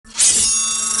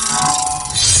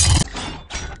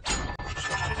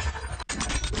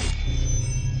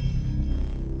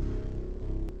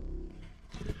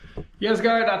Yes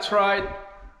guys, that's right.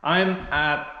 I'm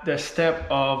at the step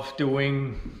of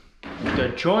doing the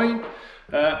joint.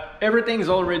 Everything's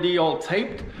already all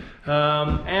taped.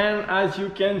 And as you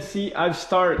can see, I've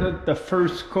started the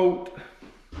first coat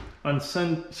on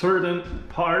certain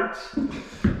parts.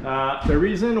 The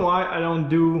reason why I don't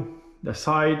do the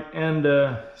side and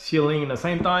the ceiling at the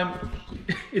same time,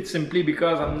 it's simply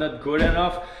because I'm not good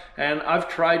enough. And I've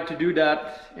tried to do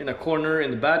that in a corner in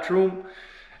the bathroom.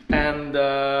 And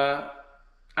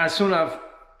as soon as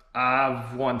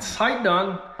I've one side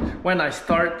done, when I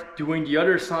start doing the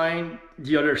other side,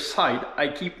 I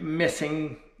keep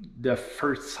messing the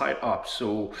first side up.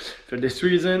 So for this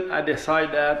reason, I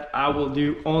decide that I will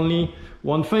do only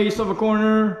one face of a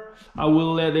corner. I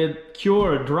will let it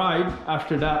cure or dry.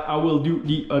 After that, I will do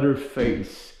the other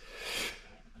face.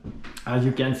 As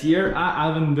you can see here, I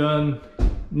haven't done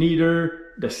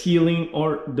neither the ceiling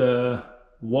or the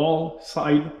wall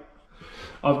side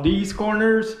of these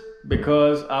corners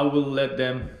because I will let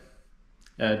them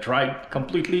dry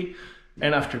completely,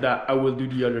 and after that I will do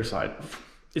the other side.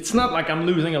 It's not like I'm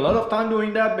losing a lot of time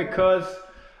doing that because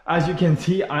as you can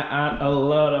see, I add a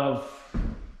lot of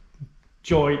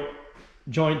joint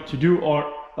to do,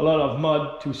 or a lot of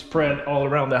mud to spread all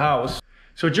around the house.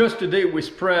 So just today we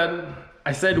spread.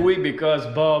 I said we because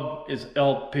Bob is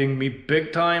helping me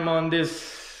big time on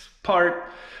this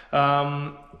part.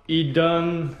 He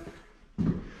done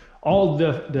all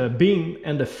the beam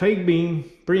and the fake beam,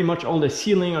 pretty much all the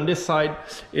ceiling on this side.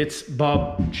 It's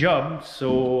Bob's job,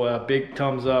 so a big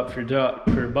thumbs up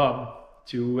for Bob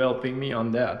to helping me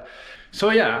on that. So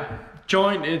yeah,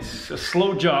 joint, it's a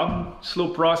slow job,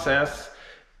 slow process,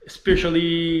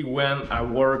 especially when I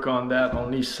work on that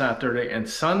only Saturday and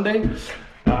Sunday.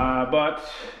 But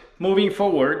moving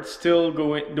forward, still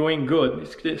doing good.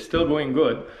 It's still going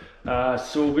good.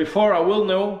 So before I will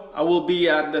know, I will be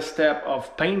at the step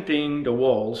of painting the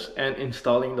walls and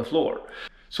installing the floor.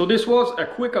 So this was a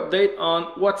quick update on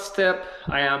what step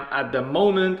I am at the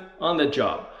moment on the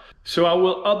job. So I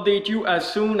will update you as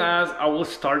soon as I will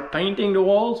start painting the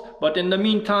walls, but in the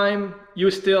meantime,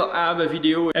 you still have a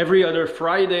video every other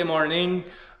Friday morning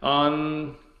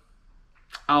on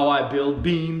how I build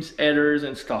beams, headers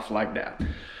and stuff like that.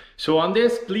 So on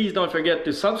this, please don't forget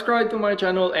to subscribe to my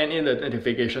channel and hit the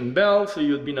notification bell so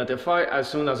you'll be notified as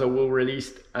soon as I will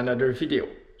release another video.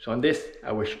 So on this,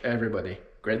 I wish everybody a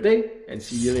great day and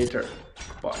see you later.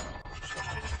 Bye.